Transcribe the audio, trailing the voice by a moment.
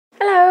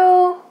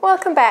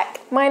Welcome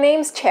back. My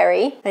name's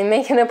Cherry. I'm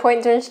making a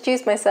point to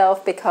introduce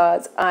myself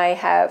because I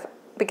have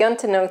begun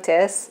to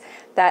notice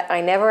that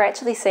I never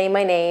actually say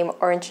my name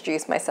or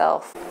introduce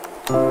myself.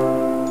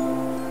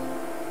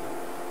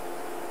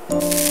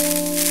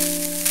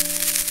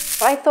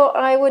 I thought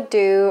I would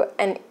do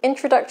an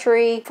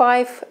introductory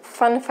 5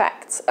 fun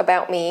facts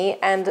about me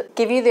and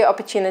give you the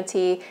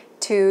opportunity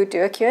to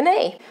do a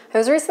Q&A. I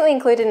was recently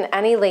included in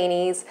Annie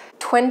Laney's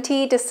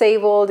 20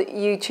 Disabled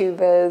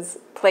YouTubers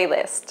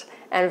playlist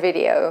and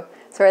video.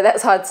 Sorry,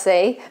 that's hard to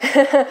say.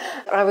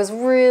 I was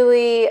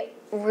really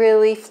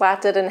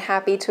flattered and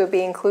happy to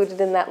be included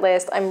in that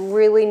list. I'm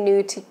really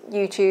new to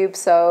YouTube,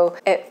 so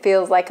it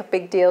feels like a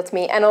big deal to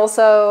me. And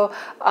also,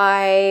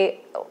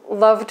 I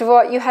loved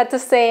what you had to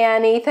say,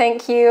 Annie.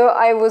 Thank you.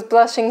 I was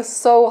blushing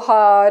so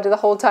hard the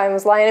whole time. I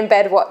was lying in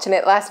bed watching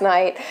it last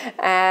night,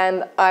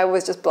 and I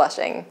was just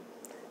blushing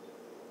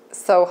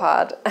so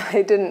hard.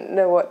 I didn't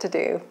know what to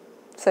do.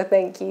 So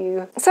thank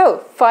you. So,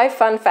 5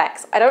 fun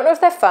facts. I don't know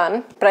if they're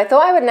fun, but I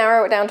thought I would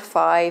narrow it down to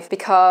 5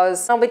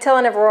 because I'll be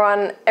telling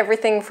everyone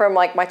everything from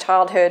like my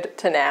childhood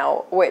to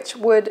now, which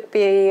would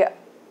be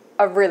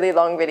a really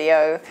long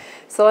video.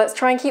 So let's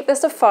try and keep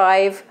this to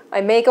 5.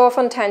 I may go off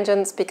on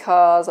tangents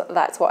because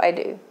that's what I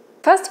do.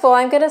 First of all,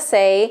 I'm going to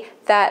say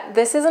that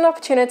this is an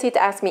opportunity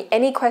to ask me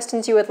any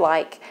questions you would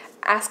like.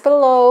 Ask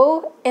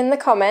below in the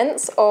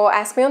comments or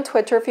ask me on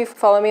Twitter if you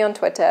follow me on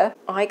Twitter.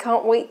 I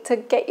can't wait to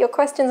get your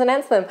questions and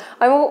answer them.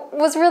 I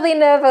was really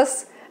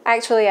nervous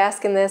actually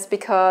asking this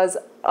because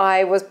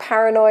I was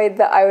paranoid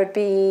that I would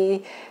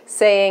be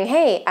saying,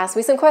 hey, ask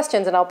me some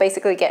questions, and I'll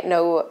basically get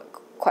no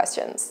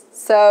questions.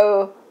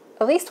 So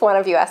at least one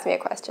of you ask me a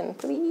question,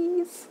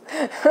 please.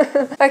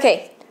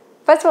 Okay.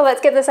 First of all,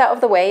 let's get this out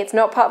of the way. It's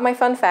not part of my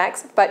fun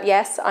facts, but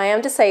yes, I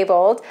am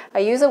disabled. I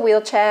use a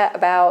wheelchair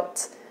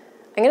about,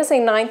 I'm going to say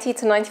 90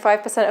 to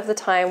 95% of the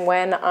time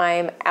when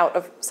I'm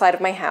outside of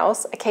my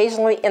house,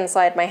 occasionally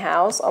inside my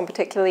house on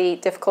particularly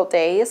difficult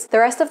days. The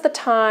rest of the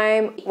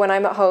time when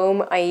I'm at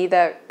home, I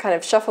either kind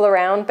of shuffle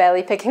around,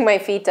 barely picking my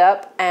feet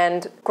up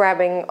and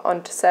grabbing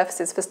onto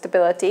surfaces for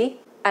stability.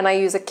 And I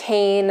use a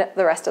cane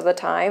the rest of the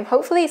time.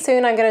 Hopefully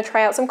soon I'm going to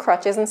try out some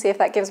crutches and see if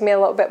that gives me a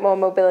little bit more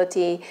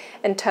mobility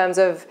in terms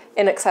of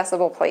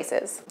inaccessible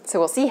places. So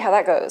we'll see how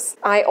that goes.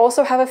 I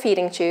also have a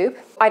feeding tube.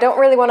 I don't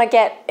really want to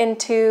get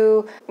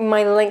into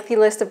my lengthy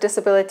list of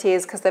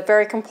disabilities because they're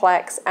very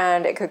complex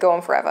and it could go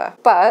on forever.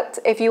 But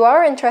if you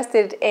are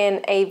interested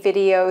in a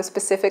video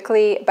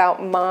specifically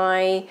about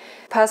my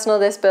personal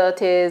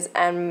disabilities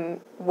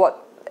and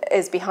what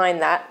is behind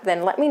that,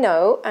 then let me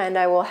know and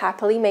I will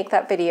happily make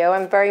that video.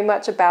 I'm very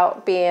much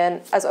about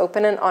being as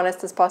open and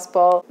honest as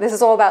possible. This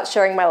is all about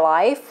sharing my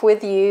life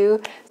with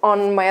you.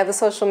 On my other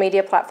social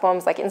media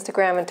platforms like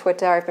Instagram and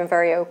Twitter, I've been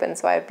very open,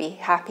 so I'd be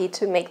happy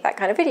to make that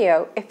kind of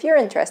video. If you're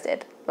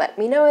interested, let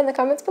me know in the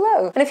comments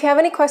below. And if you have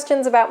any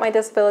questions about my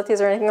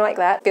disabilities or anything like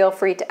that, feel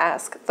free to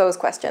ask those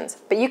questions.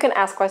 But you can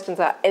ask questions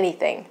about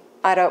anything.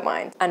 I don't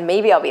mind. And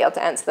maybe I'll be able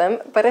to answer them.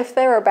 But if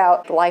they're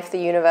about life, the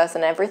universe,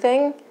 and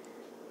everything,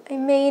 I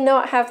may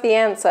not have the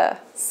answer,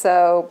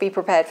 so be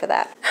prepared for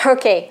that.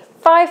 Okay,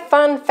 5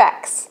 fun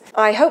facts.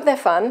 I hope they're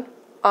fun.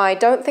 I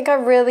don't think I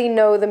really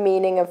know the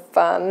meaning of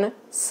fun,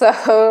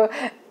 so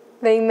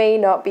they may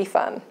not be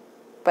fun,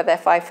 but they're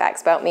 5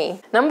 facts about me.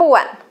 Number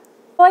 1.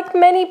 Like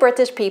many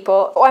British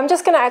people, I'm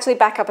just going to actually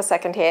back up a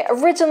second here.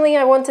 Originally,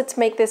 I wanted to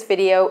make this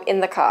video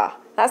in the car.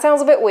 That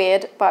sounds a bit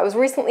weird, but I was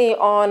recently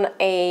on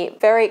a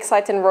very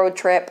exciting road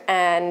trip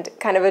and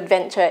kind of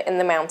adventure in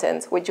the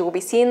mountains, which you will be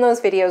seeing those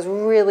videos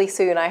really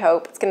soon, I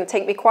hope. It's going to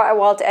take me quite a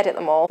while to edit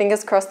them all.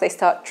 Fingers crossed they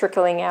start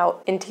trickling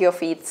out into your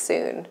feed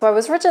soon. So I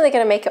was originally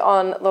going to make it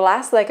on the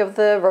last leg of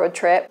the road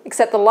trip,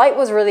 except the light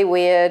was really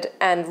weird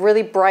and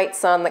really bright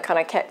sun that kind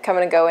of kept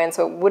coming and going,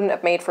 so it wouldn't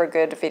have made for a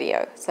good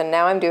video. So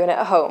now I'm doing it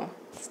at home.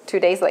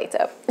 2 days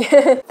later.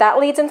 That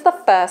leads into the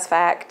first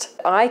fact.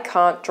 I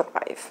can't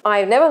drive.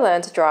 I've never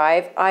learned to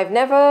drive. I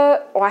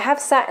have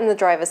sat in the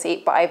driver's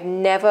seat, but I've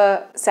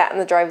never sat in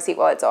the driver's seat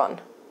while it's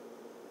on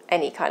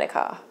any kind of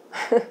car.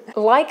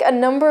 Like a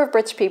number of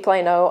British people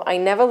I know, I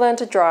never learned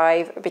to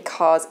drive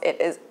because it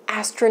is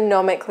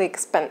astronomically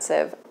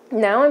expensive.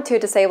 Now I'm too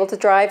disabled to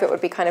drive. It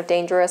would be kind of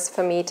dangerous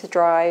for me to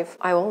drive.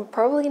 I will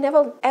probably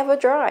never ever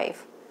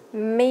drive.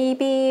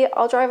 Maybe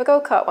I'll drive a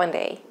go-kart one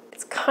day.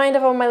 It's kind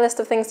of on my list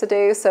of things to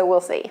do, so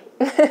we'll see.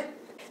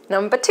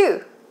 Number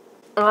 2.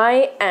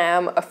 I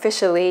am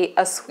officially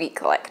a sweet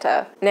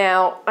collector.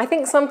 Now, I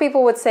think some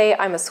people would say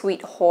I'm a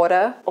sweet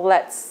hoarder.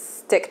 Let's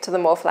stick to the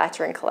more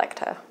flattering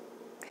collector.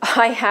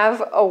 I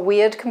have a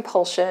weird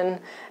compulsion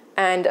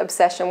and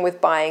obsession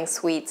with buying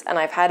sweets, and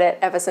I've had it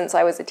ever since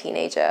I was a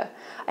teenager.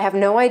 I have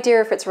no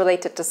idea if it's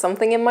related to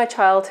something in my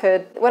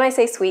childhood. When I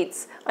say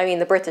sweets, I mean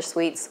the British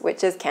sweets,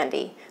 which is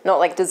candy, not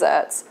like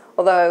desserts,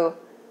 although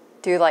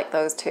do like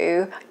those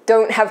too.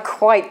 Don't have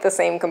quite the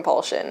same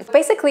compulsion.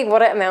 Basically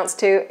what it amounts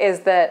to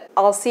is that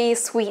I'll see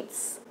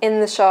sweets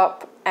in the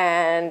shop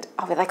and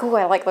I'll be like, oh,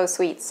 I like those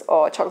sweets,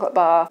 or chocolate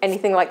bar,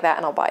 anything like that,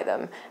 and I'll buy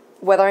them.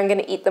 whether I'm going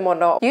to eat them or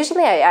not.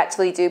 Usually I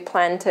actually do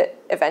plan to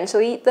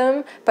eventually eat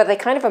them, but they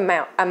kind of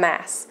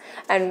amass.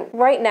 And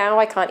right now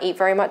I can't eat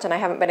very much, and I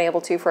haven't been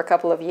able to for a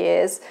couple of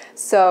years.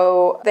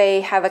 So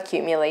they have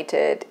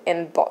accumulated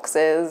in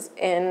boxes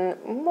in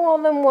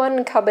more than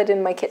one cupboard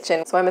in my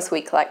kitchen. So I'm a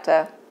sweet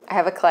collector. I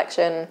have a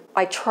collection.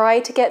 I try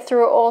to get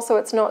through it all so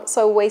it's not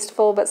so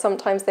wasteful, but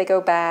sometimes they go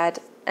bad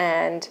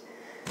and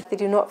they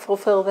do not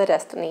fulfill their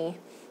destiny.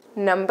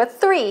 Number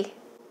 3,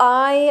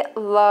 I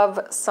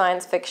love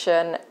science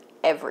fiction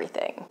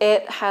everything.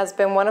 It has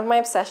been one of my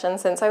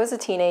obsessions since I was a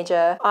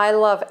teenager. I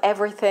love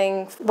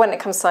everything when it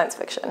comes to science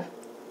fiction.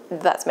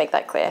 Let's make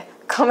that clear.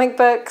 Comic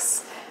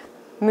books,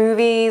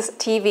 movies,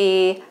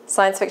 TV,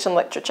 science fiction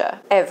literature,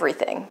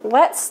 everything.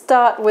 Let's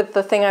start with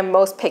the thing I'm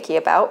most picky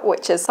about,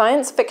 which is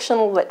science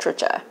fiction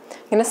literature.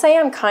 I'm gonna say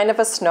I'm kind of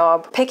a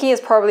snob. Picky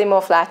is probably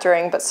more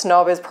flattering, but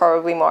snob is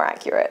probably more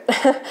accurate.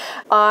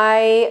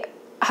 I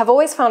have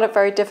always found it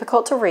very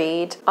difficult to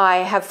read. I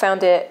have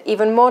found it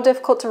even more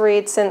difficult to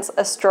read since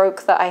a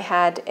stroke that I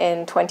had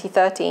in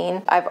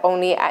 2013. I've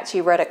only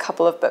actually read a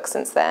couple of books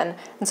since then.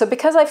 And so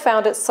because I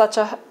found it such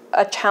a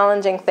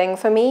challenging thing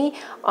for me,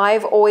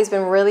 I've always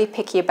been really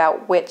picky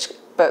about which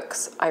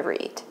books I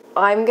read.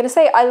 I'm gonna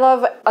say I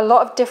love a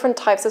lot of different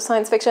types of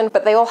science fiction,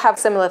 but they all have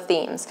similar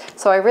themes.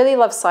 So I really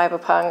love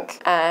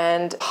cyberpunk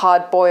and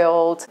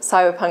hard-boiled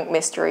cyberpunk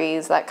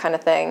mysteries, that kind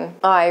of thing.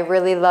 I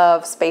really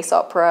love space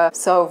opera,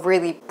 so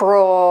really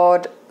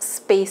broad,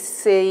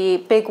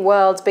 spacey, big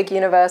worlds, big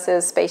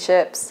universes,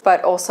 spaceships,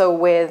 but also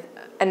with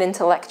an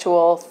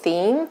intellectual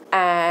theme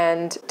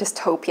and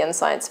dystopian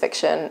science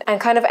fiction,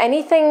 and kind of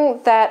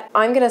anything that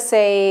I'm gonna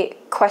say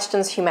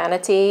questions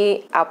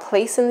humanity, our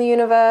place in the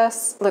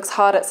universe, looks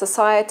hard at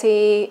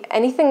society,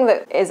 anything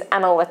that is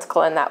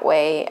analytical in that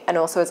way and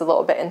also is a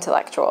little bit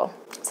intellectual.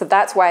 So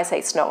that's why I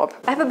say snob.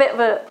 I have a bit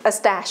of a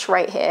stash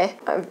right here.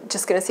 I'm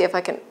just gonna see if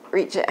I can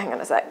reach it. Hang on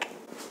a sec.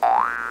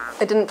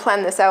 I didn't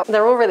plan this out.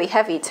 They're all really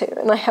heavy too,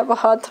 and I have a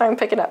hard time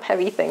picking up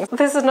heavy things.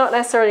 This is not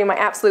necessarily my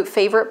absolute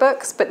favorite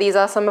books, but these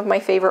are some of my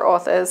favorite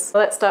authors.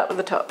 Let's start with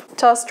the top.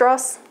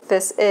 Jahzzar.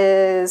 This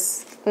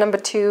is number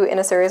 2 in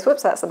a series.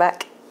 Whoops, that's the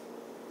back.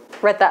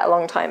 Read that a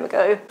long time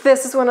ago.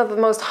 This is one of the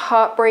most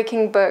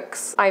heartbreaking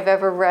books I've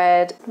ever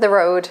read. The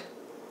Road.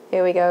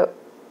 Here we go.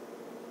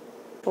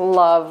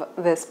 Love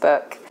this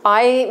book.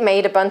 I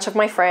made a bunch of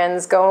my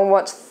friends go and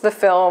watch the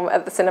film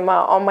at the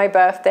cinema on my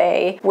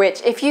birthday,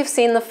 which if you've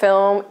seen the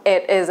film,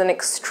 it is an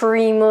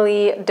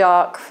extremely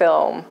dark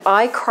film.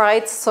 I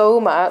cried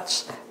so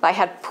much I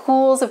had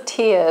pools of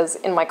tears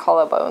in my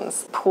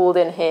collarbones pooled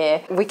in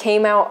here. We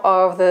came out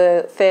of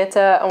the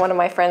theater and one of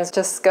my friends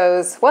just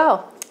goes,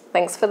 well,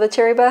 thanks for the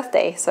cheery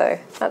birthday. So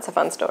that's a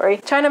fun story.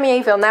 China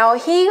Mieville. Now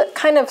he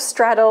kind of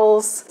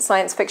straddles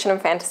science fiction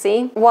and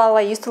fantasy. While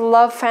I used to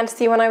love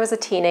fantasy when I was a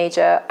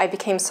teenager, I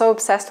became so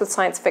obsessed with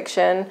science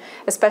fiction,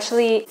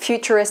 especially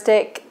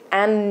futuristic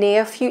and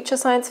near-future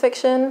science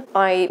fiction.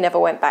 I never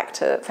went back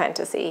to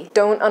fantasy.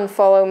 Don't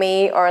unfollow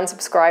me or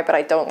unsubscribe, but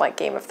I don't like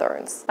Game of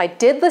Thrones. I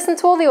did listen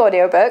to all the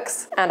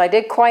audiobooks and I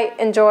did quite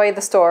enjoy the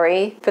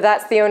story, but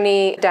that's the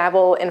only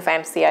dabble in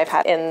fantasy I've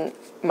had in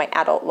my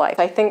adult life.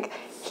 I think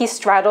he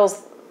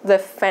straddles the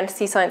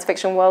fantasy science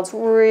fiction worlds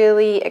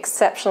really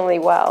exceptionally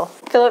well.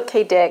 Philip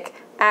K. Dick,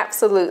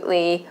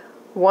 absolutely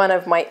one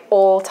of my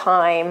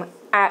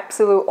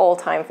absolute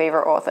all-time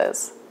favorite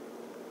authors.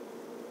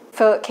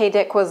 Philip K.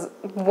 Dick was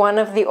one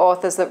of the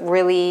authors that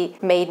really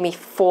made me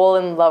fall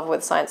in love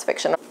with science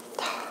fiction.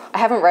 I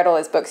haven't read all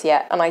his books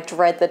yet, and I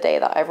dread the day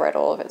that I've read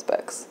all of his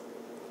books.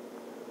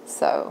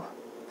 So,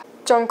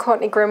 John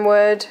Courtney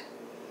Grimwood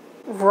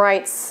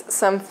writes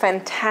some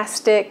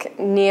fantastic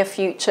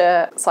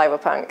near-future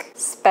cyberpunk,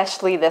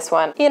 especially this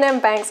one. Ian M.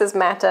 Banks's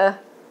Matter.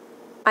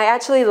 I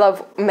actually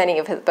love many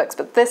of his books,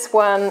 but this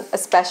one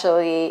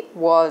especially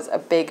was a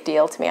big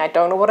deal to me. I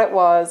don't know what it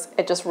was.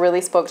 It just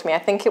really spoke to me. I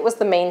think it was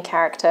the main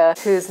character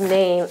whose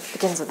name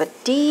begins with a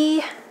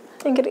D.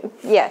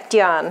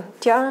 Dian.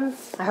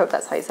 I hope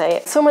that's how you say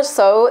it. So much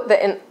so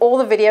that in all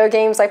the video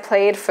games I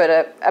played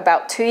for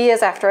about 2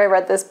 years after I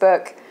read this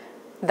book,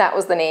 that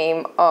was the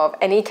name of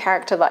any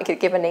character that I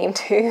could give a name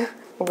to.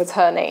 Was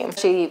her name.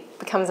 She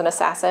becomes an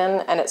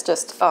assassin, and it's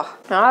just, oh.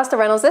 Now, Alastair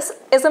Reynolds, this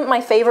isn't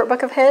my favorite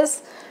book of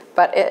his,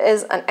 but it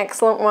is an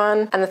excellent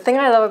one. And the thing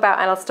I love about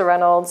Alastair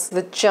Reynolds,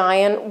 the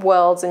giant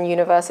worlds and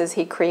universes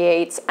he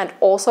creates, and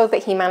also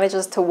that he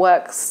manages to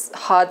work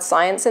hard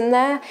science in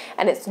there,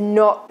 and it's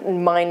not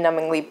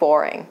mind-numbingly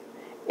boring.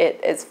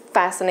 It is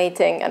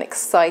fascinating and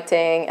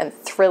exciting and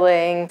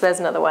thrilling. There's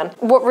another one.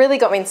 What really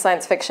got me into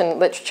science fiction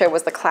literature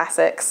was the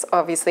classics,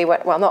 obviously.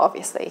 Well, not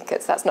obviously,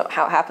 because that's not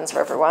how it happens for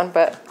everyone,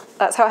 but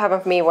that's how it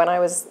happened for me when I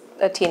was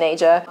a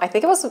teenager. I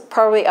think it was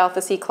probably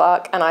Arthur C.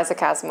 Clarke and Isaac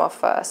Asimov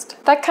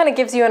first. That kind of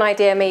gives you an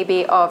idea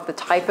maybe of the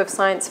type of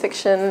science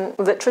fiction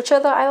literature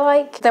that I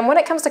like. Then when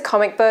it comes to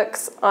comic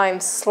books, I'm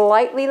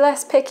slightly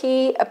less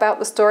picky about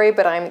the story,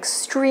 but I'm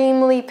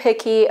extremely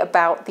picky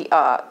about the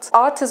art.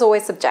 Art is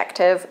always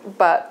subjective,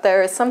 but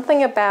there is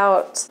something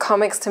about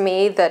comics to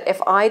me that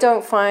if I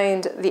don't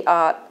find the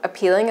art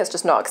appealing, it's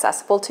just not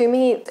accessible to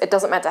me. It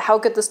doesn't matter how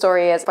good the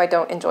story is. If I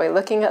don't enjoy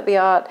looking at the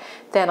art,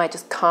 then I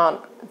just can't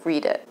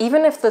read it.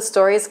 Even if the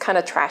story is kind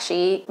of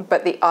trashy,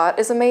 but the art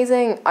is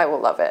amazing, I will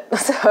love it.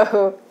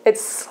 So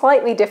it's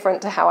slightly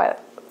different to how I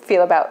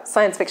feel about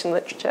science fiction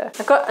literature.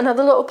 I've got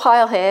another little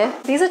pile here.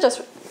 These are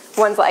just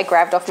ones that I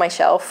grabbed off my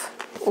shelf.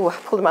 Ooh, I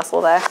pulled a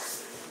muscle there.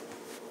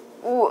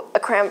 Ooh, a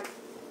cramp.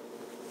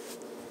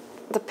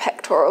 The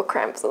pectoral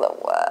cramps are the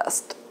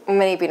worst.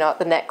 Maybe not,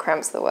 the neck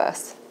cramps are the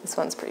worst. This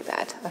one's pretty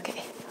bad.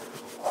 Okay.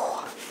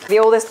 The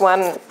oldest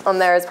one on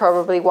there is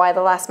probably Y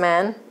the Last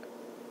Man.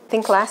 I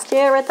think last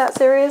year I read that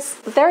series.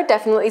 There are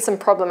definitely some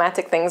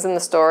problematic things in the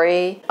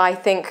story. I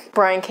think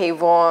Brian K.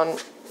 Vaughan,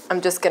 I'm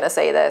just gonna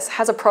say this,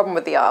 has a problem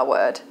with the R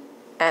word,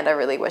 and I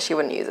really wish he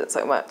wouldn't use it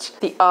so much.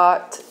 The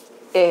art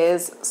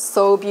is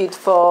so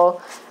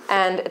beautiful,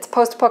 and it's a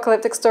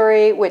post-apocalyptic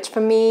story, which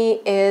for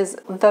me is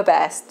the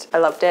best. I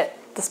loved it,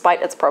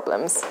 despite its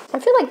problems. I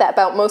feel like that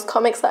about most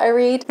comics that I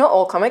read. Not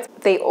all comics,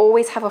 they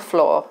always have a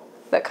flaw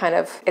that kind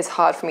of is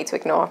hard for me to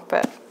ignore,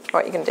 but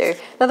what you can do.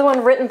 Another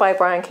one written by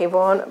Brian K.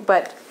 Vaughan,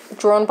 but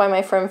drawn by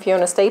my friend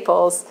Fiona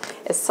Staples,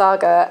 is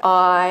Saga.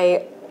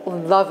 I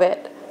love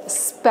it,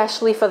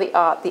 especially for the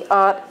art. The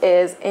art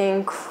is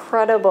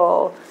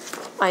incredible.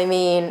 I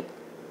mean,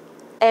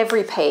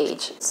 every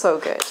page, so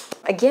good.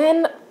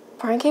 Again,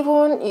 Brian K.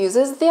 Vaughan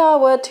uses the R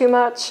word too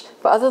much,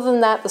 but other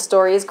than that, the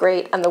story is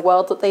great and the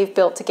world that they've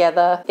built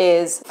together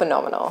is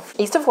phenomenal.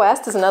 East of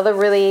West is another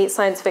really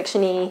science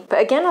fiction-y,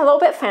 but again, a little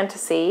bit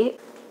fantasy.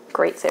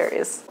 Great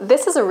series.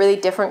 This is a really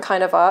different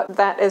kind of art.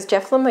 That is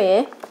Jeff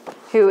Lemire,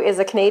 who is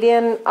a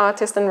Canadian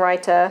artist and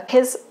writer.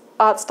 His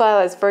art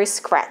style is very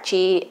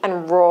scratchy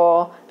and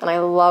raw, and I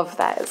love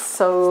that. It's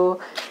so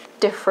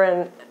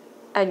different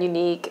and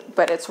unique,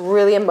 but it's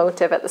really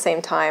emotive at the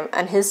same time.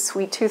 And his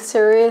Sweet Tooth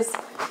series,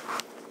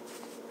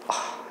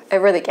 it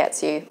really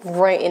gets you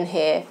right in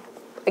here.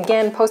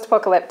 Again,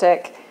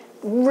 post-apocalyptic,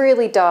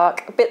 really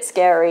dark, a bit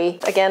scary.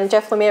 Again,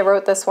 Jeff Lemire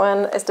wrote this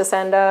one as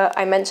Descender.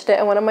 I mentioned it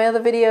in one of my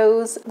other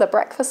videos, The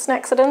Breakfast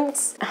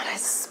Accidents. And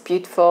it's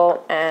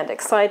beautiful and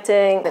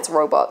exciting. It's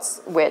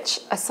robots, which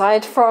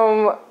aside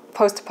from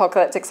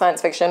post-apocalyptic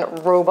science fiction,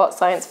 robot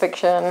science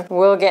fiction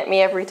will get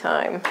me every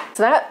time.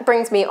 So that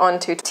brings me on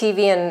to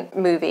TV and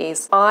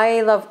movies.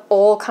 I love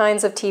all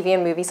kinds of TV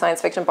and movie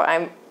science fiction, but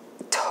I'm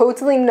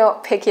totally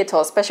not picky at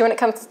all, especially when it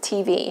comes to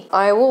TV.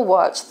 I will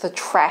watch the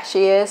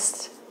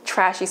trashiest,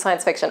 trashy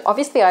science fiction.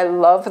 Obviously, I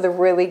love the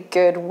really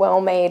good,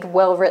 well-made,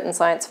 well-written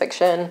science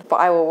fiction, but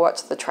I will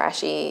watch the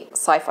trashy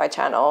Sci-Fi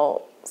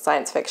Channel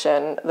science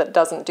fiction that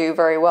doesn't do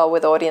very well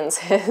with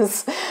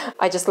audiences.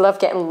 I just love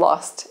getting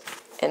lost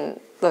in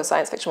those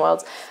science fiction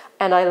worlds.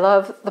 And I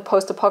love the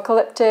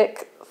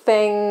post-apocalyptic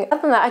thing.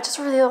 Other than that, I just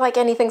really like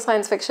anything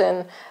science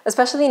fiction,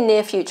 especially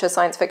near future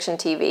science fiction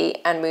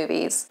TV and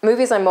movies.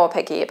 Movies I'm more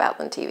picky about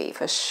than TV,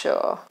 for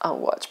sure. I'll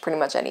watch pretty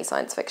much any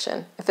science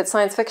fiction. If it's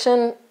science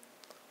fiction,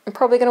 I'm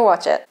probably gonna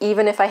watch it.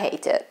 Even if I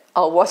hate it,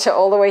 I'll watch it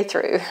all the way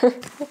through.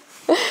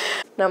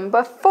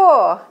 Number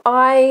 4,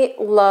 I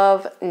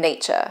love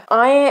nature.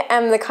 I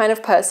am the kind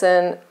of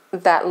person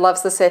that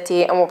loves the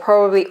city and will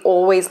probably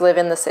always live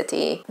in the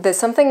city. There's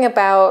something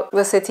about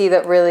the city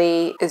that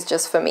really is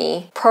just for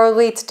me.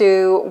 Probably to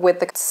do with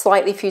the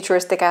slightly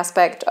futuristic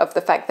aspect of the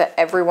fact that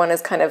everyone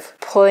is kind of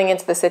pulling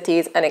into the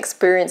cities and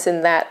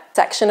experiencing that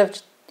section of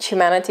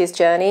humanity's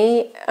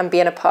journey and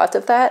being a part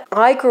of that.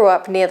 I grew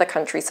up near the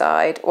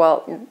countryside,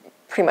 well,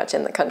 pretty much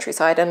in the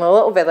countryside, in a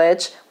little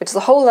village, which is a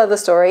whole other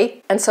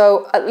story. And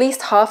so at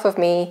least half of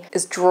me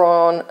is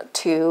drawn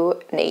to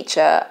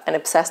nature and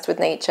obsessed with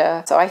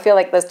nature. So I feel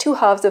like there's two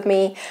halves of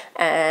me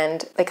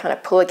and they kind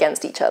of pull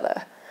against each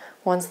other.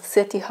 One's the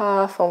city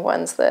half and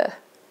one's the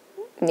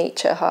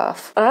nature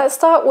half. And let's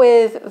start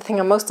with the thing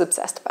I'm most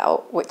obsessed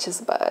about, which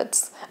is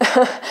birds.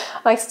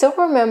 I still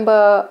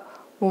remember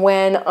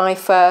when I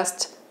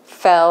first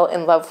fell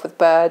in love with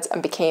birds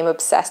and became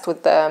obsessed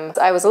with them.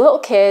 I was a little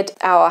kid.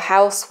 Our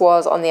house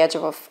was on the edge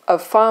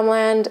of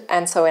farmland,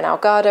 and so in our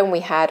garden we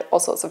had all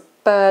sorts of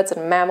birds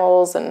and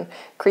mammals and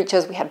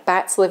creatures. We had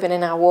bats living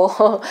in our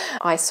wall.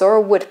 I saw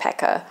a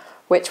woodpecker,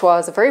 which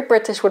was a very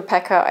British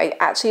woodpecker. I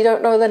actually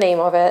don't know the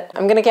name of it.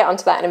 I'm gonna get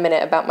onto that in a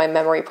minute about my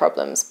memory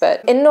problems,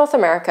 but in North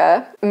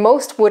America,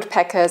 most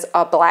woodpeckers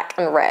are black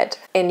and red.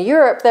 In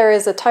Europe, there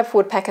is a type of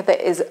woodpecker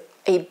that is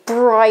a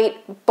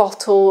bright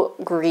bottle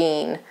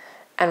green.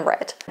 and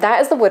red.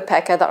 That is the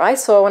woodpecker that I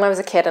saw when I was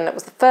a kid, and it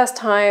was the first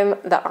time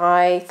that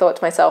I thought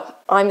to myself,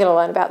 I'm going to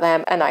learn about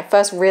them. And I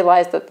first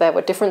realized that there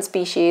were different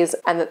species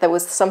and that there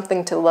was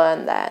something to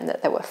learn there and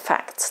that there were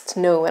facts to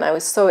know, and I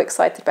was so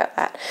excited about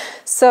that.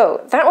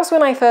 So that was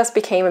when I first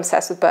became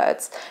obsessed with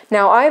birds.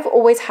 Now, I've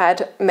always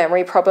had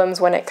memory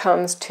problems when it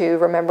comes to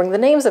remembering the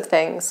names of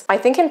things. I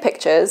think in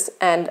pictures,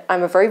 and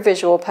I'm a very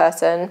visual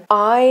person.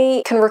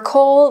 I can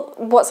recall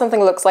what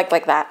something looks like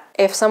that.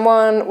 If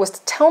someone was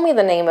to tell me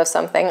the name of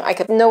something, I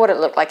could know what it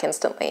looked like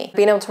instantly.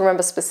 Being able to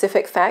remember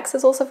specific facts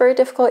is also very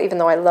difficult, even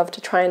though I love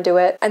to try and do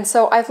it. And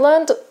so I've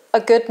learned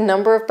a good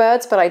number of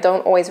birds, but I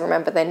don't always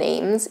remember their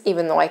names,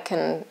 even though I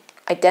can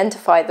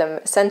identify them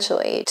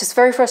essentially. Just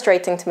very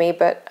frustrating to me,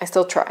 but I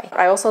still try.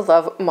 I also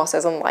love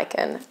mosses and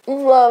lichen.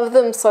 Love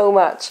them so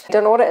much. I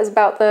don't know what it is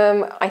about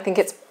them. I think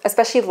it's,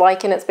 especially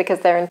lichen, it's because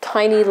they're in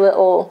tiny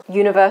little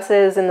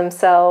universes in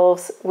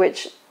themselves,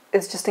 which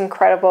is just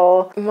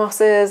incredible.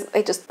 Mosses,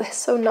 they're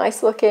so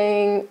nice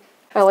looking.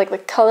 I like the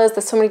colors,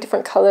 there's so many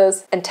different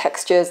colors and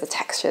textures, the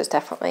textures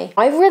definitely.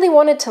 I really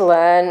wanted to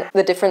learn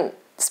the different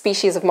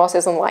species of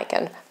mosses and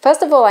lichen.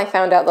 First of all, I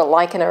found out that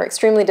lichen are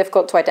extremely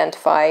difficult to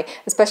identify,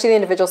 especially the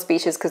individual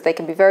species, because they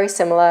can be very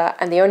similar,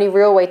 and the only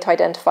real way to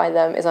identify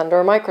them is under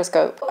a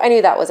microscope. I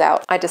knew that was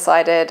out. I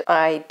decided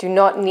I do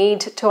not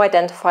need to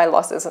identify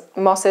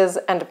mosses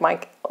and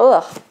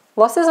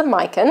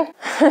lichen.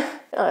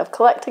 I love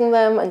collecting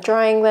them and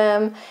drying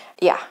them.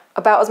 Yeah,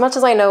 about as much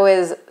as I know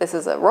is this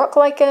is a rock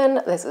lichen,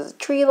 this is a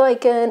tree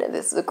lichen,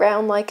 this is a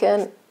ground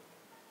lichen.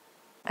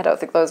 I don't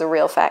think those are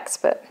real facts,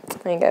 but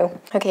there you go.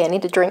 Okay, I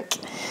need a drink.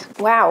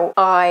 Wow,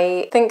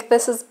 I think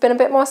this has been a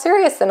bit more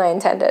serious than I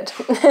intended.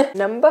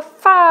 Number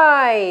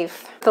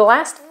 5. The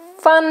last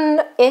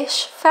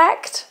fun-ish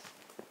fact,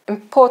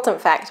 important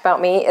fact about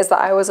me, is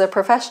that I was a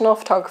professional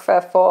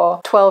photographer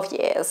for 12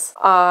 years.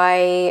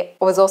 I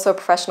was also a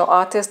professional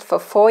artist for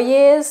 4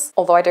 years,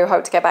 although I do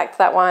hope to get back to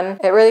that one.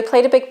 It really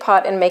played a big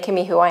part in making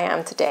me who I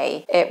am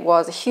today. It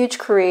was a huge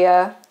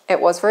career.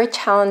 It was very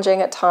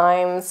challenging at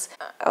times.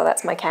 Oh,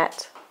 that's my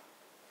cat.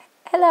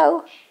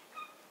 Hello.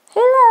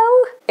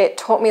 Hello. It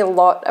taught me a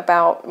lot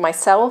about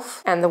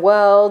myself and the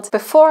world.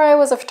 Before I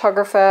was a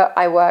photographer,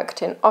 I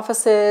worked in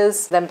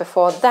offices. Then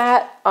before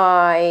that,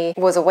 I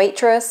was a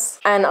waitress.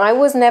 And I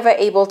was never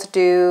able to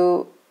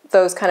do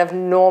those kind of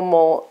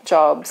normal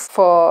jobs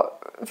for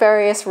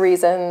various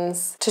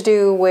reasons to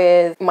do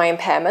with my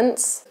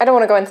impairments. I don't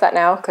want to go into that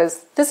now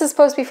because this is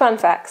supposed to be fun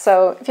facts.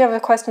 So if you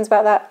have questions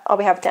about that, I'll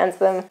be happy to answer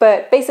them.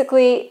 But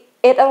basically,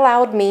 it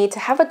allowed me to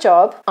have a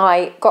job.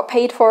 I got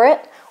paid for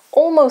it.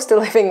 Almost a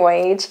living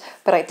wage,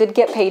 but I did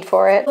get paid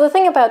for it. The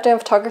thing about doing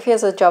photography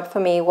as a job for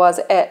me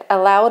was it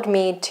allowed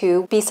me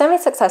to be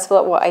semi-successful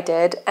at what I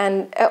did,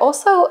 and it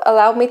also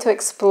allowed me to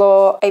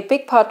explore a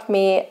big part of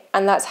me,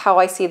 and that's how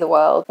I see the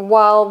world.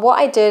 While what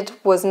I did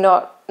was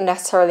not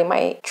necessarily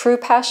my true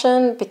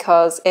passion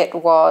because it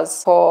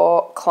was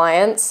for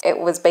clients, it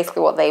was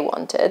basically what they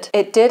wanted.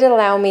 It did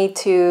allow me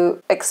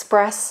to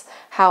express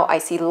how I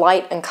see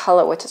light and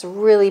color, which is a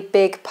really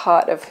big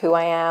part of who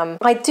I am.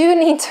 I do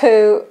need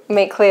to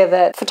make clear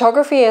that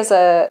photography as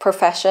a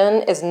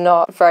profession is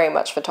not very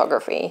much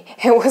photography.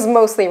 It was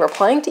mostly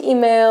replying to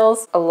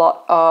emails, a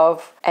lot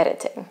of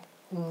editing.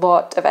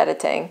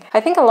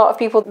 I think a lot of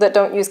people that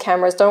don't use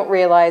cameras don't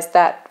realize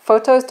that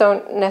photos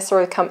don't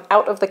necessarily come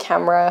out of the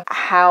camera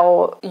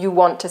how you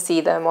want to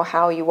see them or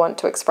how you want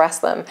to express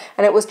them.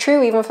 And it was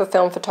true even for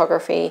film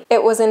photography.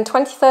 It was in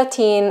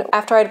 2013,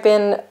 after I'd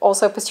been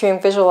also pursuing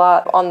visual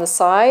art on the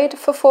side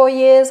for 4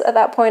 years at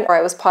that point, where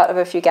I was part of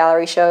a few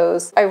gallery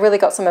shows. I really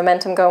got some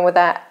momentum going with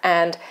that.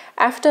 And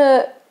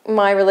after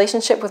my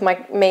relationship with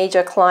my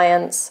major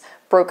clients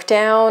broke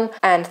down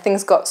and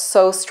things got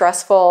so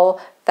stressful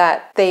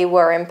that they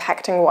were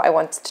impacting what I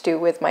wanted to do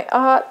with my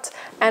art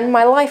and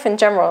my life in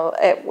general,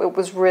 it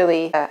was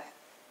really a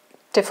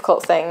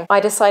difficult thing. I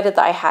decided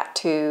that I had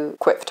to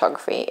quit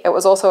photography. It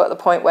was also at the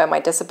point where my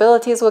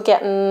disabilities were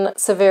getting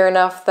severe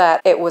enough that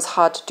it was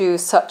hard to do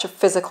such a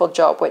physical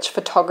job, which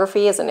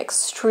photography is an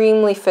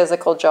extremely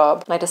physical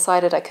job. And I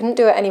decided I couldn't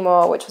do it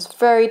anymore, which was a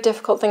very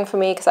difficult thing for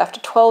me because after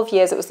 12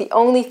 years, it was the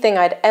only thing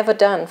I'd ever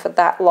done for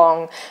that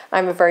long.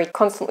 I'm a very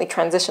constantly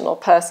transitional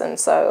person,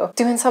 so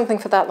doing something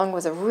for that long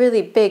was a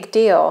really big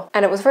deal.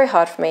 And it was very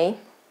hard for me.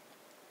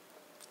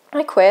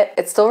 I quit.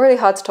 It's still really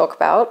hard to talk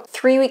about.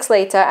 3 weeks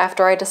later,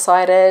 after I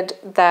decided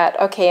that,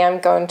 okay,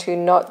 I'm going to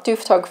not do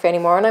photography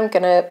anymore and I'm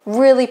going to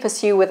really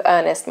pursue with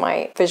earnest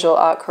my visual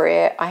art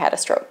career, I had a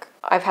stroke.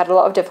 I've had a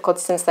lot of difficulty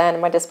since then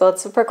and my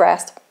disabilities have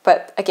progressed.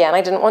 But again,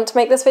 I didn't want to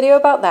make this video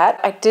about that.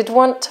 I did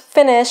want to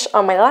finish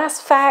on my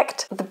last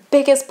fact. The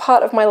biggest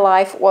part of my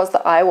life was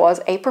that I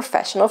was a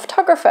professional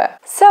photographer.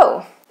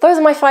 So, those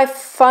are my 5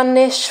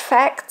 fun-ish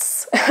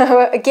facts.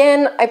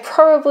 Again, I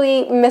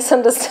probably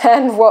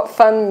misunderstand what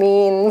fun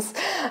means.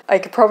 I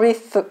could probably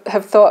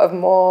have thought of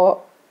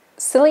more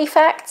silly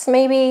facts,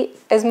 maybe,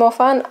 is more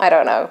fun. I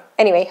don't know.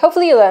 Anyway,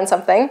 hopefully you learned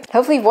something.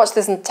 Hopefully you've watched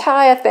this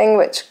entire thing,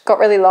 which got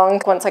really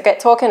long. Once I get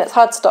talking, it's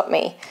hard to stop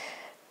me.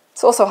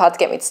 It's also hard to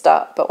get me to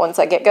start, but once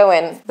I get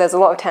going, there's a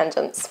lot of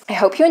tangents. I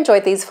hope you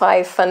enjoyed these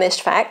 5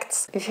 funish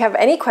facts. If you have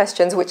any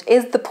questions, which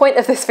is the point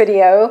of this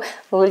video,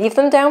 leave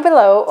them down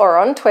below or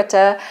on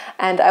Twitter,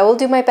 and I will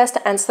do my best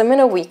to answer them in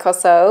a week or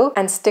so.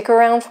 And stick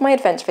around for my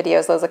adventure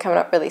videos, those are coming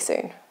up really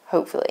soon,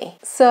 hopefully.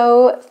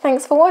 So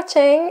thanks for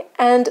watching,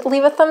 and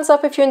leave a thumbs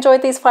up if you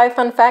enjoyed these 5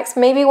 fun facts.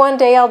 Maybe one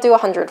day I'll do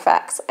 100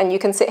 facts, and you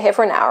can sit here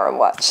for an hour and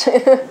watch.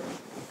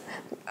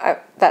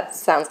 That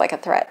sounds like a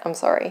threat, I'm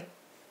sorry.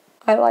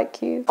 I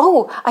like you.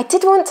 Oh, I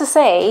did want to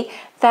say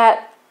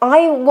that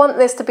I want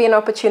this to be an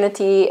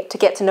opportunity to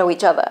get to know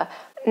each other.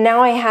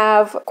 Now I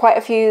have quite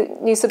a few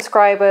new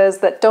subscribers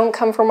that don't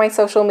come from my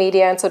social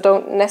media and so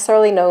don't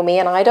necessarily know me,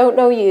 and I don't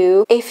know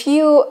you. If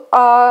you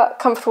are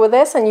comfortable with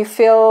this and you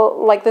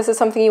feel like this is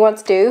something you want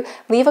to do,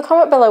 leave a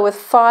comment below with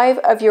 5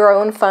 of your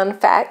own fun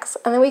facts,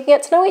 and then we can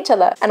get to know each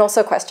other. And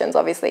also questions,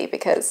 obviously,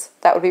 because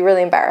that would be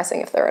really embarrassing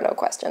if there are no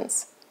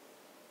questions.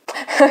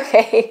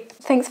 Okay,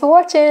 thanks for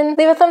watching.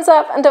 Leave a thumbs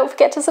up and don't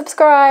forget to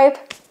subscribe.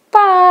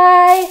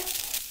 Bye!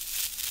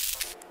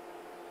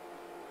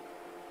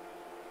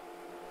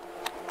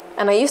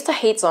 And I used to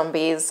hate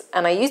zombies,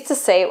 and I used to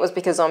say it was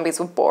because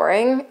zombies were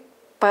boring,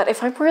 but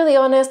if I'm really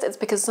honest, it's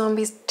because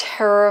zombies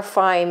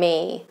terrify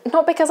me.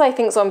 Not because I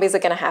think zombies are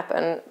gonna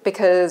happen,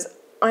 because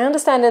I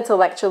understand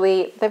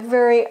intellectually they're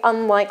very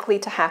unlikely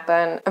to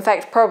happen. In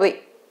fact,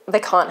 probably they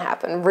can't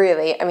happen,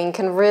 really. I mean,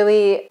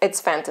 it's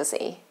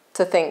fantasy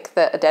to think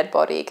that a dead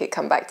body could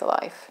come back to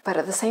life. But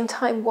at the same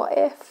time, what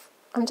if?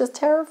 I'm just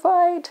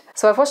terrified.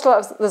 So I've watched a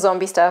lot of the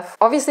zombie stuff.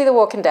 Obviously The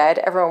Walking Dead,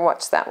 everyone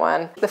watched that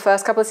one. The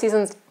first couple of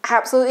seasons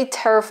absolutely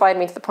terrified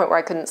me to the point where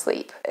I couldn't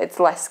sleep.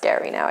 It's less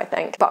scary now, I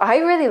think. But I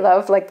really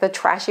love like the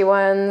trashy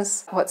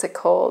ones. What's it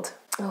called?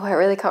 Oh, I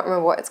really can't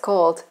remember what it's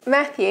called.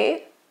 Matthew?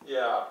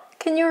 Yeah?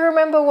 Can you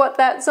remember what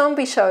that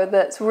zombie show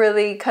that's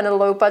really kind of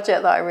low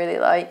budget that I really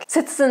like?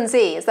 Citizen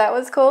Z, is that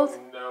what it's called?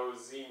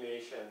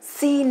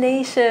 Z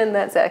Nation,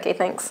 that's it. Okay,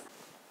 thanks.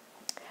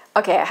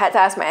 Okay, I had to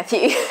ask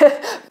Matthew.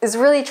 It's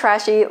really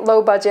trashy,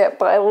 low budget,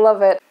 but I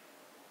love it.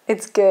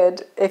 It's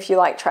good if you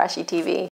like trashy TV.